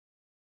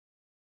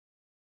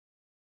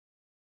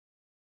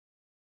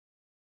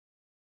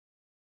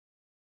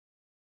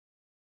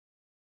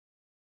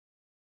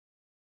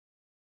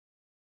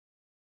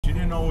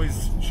didn't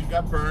always, she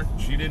got burnt.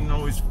 She didn't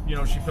always, you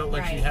know, she felt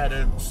like she had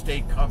to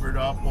stay covered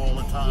up all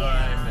the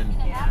time. And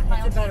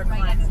it's a better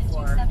climate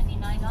for her.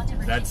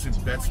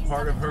 That's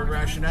part of her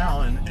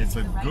rationale, and it's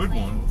a good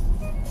one.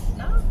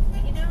 No,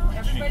 you know,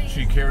 everybody.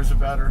 She cares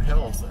about her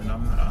health, and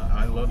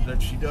I love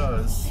that she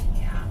does.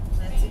 Yeah,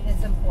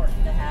 it's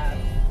important to have.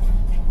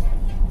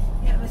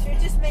 Yeah, but it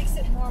just makes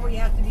it more where you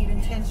have to be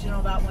intentional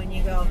about when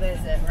you go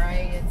visit,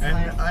 right? It's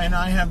and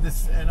I have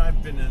this, and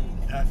I've been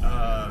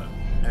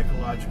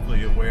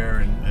ecologically aware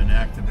and an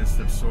activist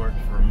of sort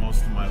for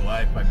most of my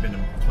life. I've been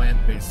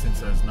plant-based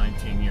since I was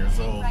 19 years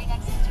old.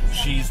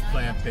 She's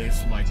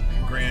plant-based. My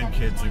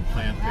grandkids are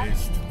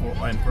plant-based,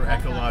 and for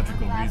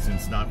ecological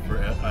reasons, not for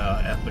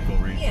ethical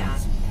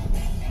reasons.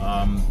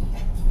 Yeah.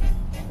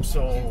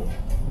 So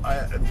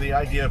the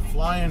idea of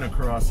flying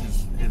across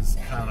is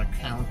kind of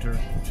counter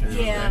to.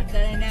 Yeah,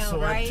 that I know, so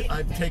right?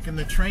 I've taken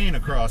the train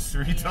across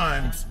 3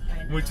 times,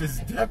 which is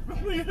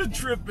definitely a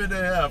trip and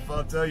a half.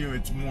 I'll tell you,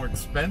 it's more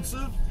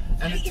expensive.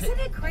 And isn't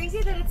it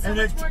crazy that it's so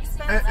much more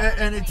expensive?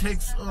 And it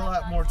takes a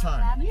lot more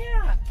time.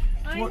 Yeah,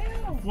 I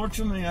know.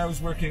 Fortunately, I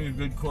was working a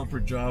good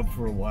corporate job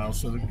for a while,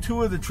 so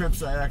 2 of the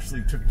trips I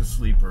actually took the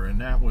sleeper, and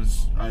that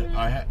was,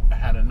 I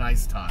had a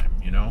nice time,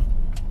 you know?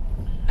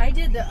 I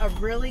did a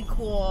really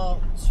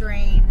cool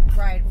train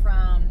ride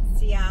from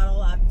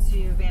Seattle up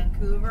to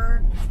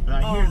Vancouver. And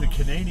I hear the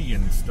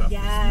Canadian stuff is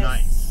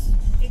nice.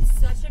 It's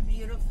such a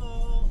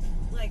beautiful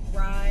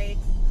ride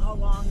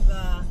along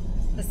the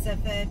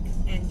Pacific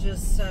and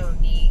just so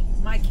neat.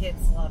 My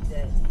kids loved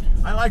it.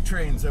 I like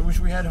trains. I wish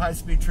we had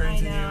high-speed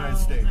trains in the United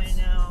States. I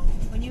know.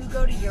 When you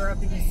go to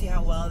Europe and you see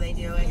how well they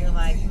do it, you're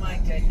like, my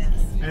goodness.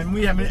 And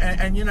we haven't,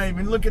 and you know,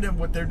 even looking at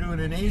what they're doing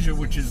in Asia,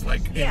 which is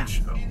like,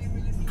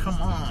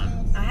 come on.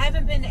 I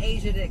haven't been to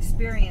Asia to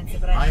experience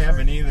it, but I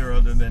haven't either,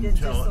 other than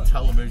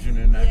television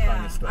and that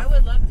kind of stuff. I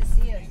would love to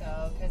see it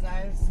though, because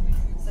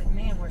it's like,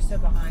 man, we're so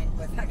behind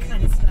with that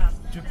kind of stuff.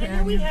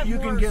 Japan, you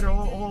can get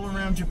all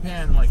around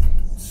Japan like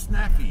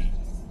snappy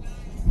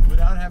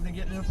without having to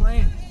get in a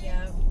plane.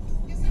 Yeah.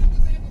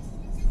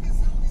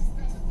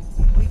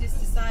 We just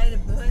decided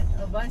to put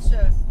a bunch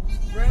of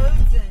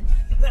roads and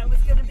that was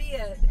going to be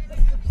it.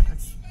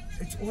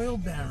 It's oil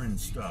baron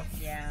stuff.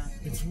 Yeah.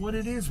 It's what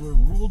it is. We're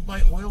ruled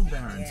by oil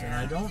barons, and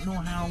I don't know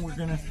how we're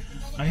gonna.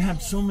 I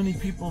have so many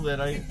people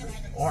that I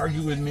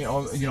argue with me.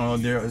 You know,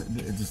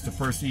 it's the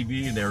first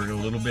EV. They're a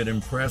little bit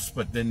impressed,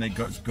 but then they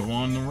go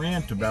on the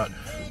rant about,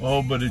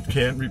 oh, but it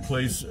can't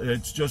replace.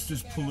 It's just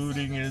as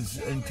polluting as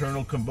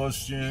internal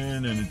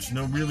combustion, and it's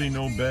really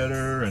no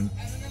better, and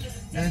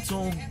it's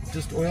all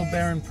just oil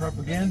baron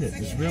propaganda.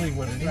 Is really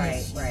what it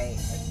is. Right.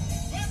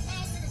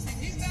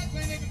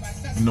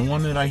 And the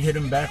one that I hit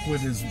him back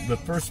with is the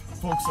first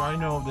folks I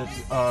know that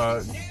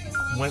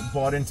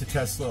bought into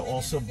Tesla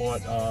also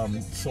bought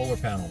solar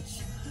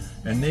panels,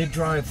 and they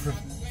drive for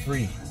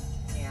free,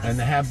 and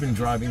they have been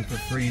driving for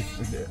free.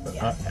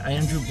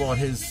 Andrew bought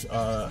his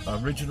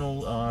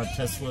original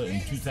Tesla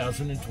in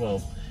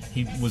 2012.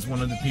 He was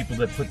one of the people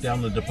that put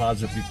down the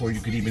deposit before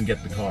you could even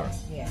get the car.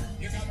 Yeah.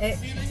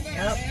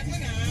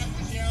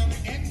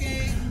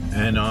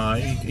 And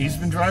he's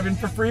been driving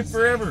for free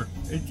forever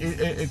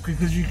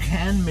because you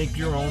can make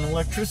your own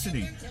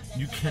electricity.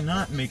 You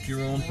cannot make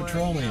your own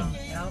petroleum.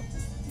 Nope.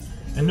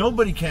 And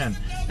nobody can.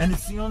 And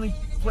it's the only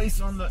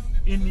place in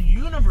the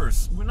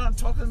universe. We're not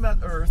talking about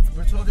Earth.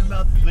 We're talking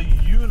about the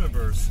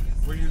universe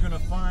where you're going to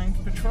find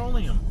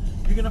petroleum.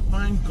 You're going to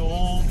find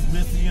gold,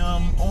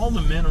 lithium, all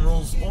the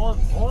minerals, all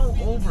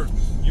over.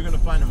 You're going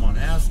to find them on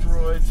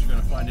asteroids. You're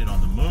going to find it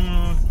on the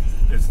moon.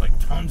 There's like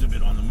tons of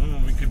it on the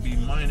moon. We could be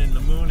mining the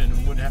moon and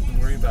wouldn't have to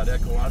worry about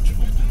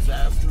ecological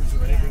disasters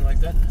or anything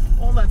like that.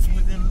 All that's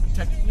within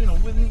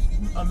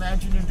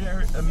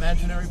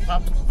imaginary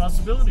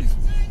possibilities.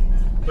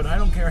 But I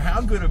don't care how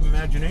good of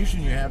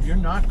imagination you have, you're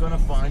not going to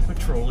find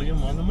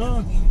petroleum on the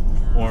moon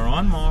or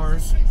on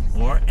Mars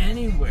or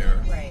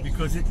anywhere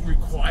because it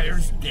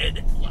requires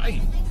dead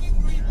life.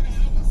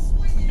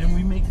 And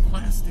we make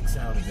plastics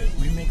out of it.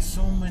 We make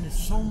so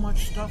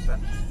much stuff out.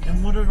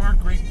 And what are our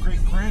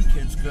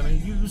great-grandkids going to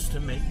use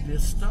to make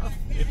this stuff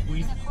if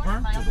we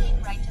burnt it all?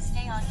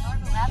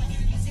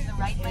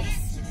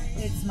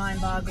 It's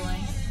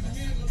mind-boggling.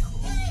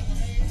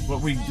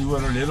 But we do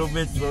it a little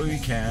bit where we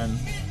can.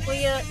 Well,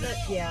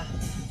 yeah.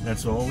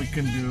 That's all we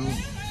can do.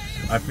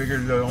 I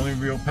figured the only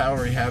real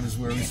power we have is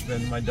where we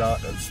spend our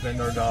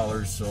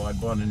dollars, so I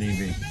bought an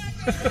EV.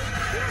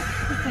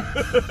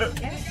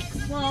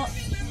 Well,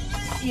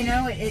 you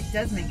know, it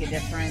does make a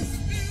difference.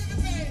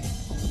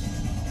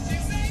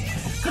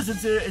 Because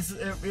it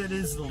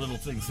is the little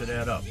things that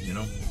add up, you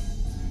know.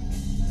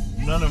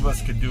 None of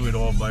us can do it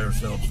all by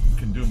ourselves,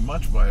 can do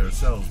much by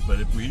ourselves,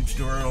 but if we each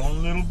do our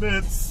own little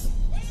bits.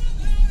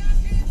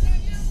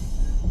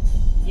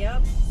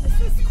 Yep,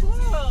 this is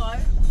cool.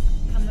 I've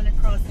coming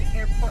across the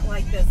airport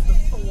like this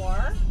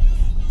before.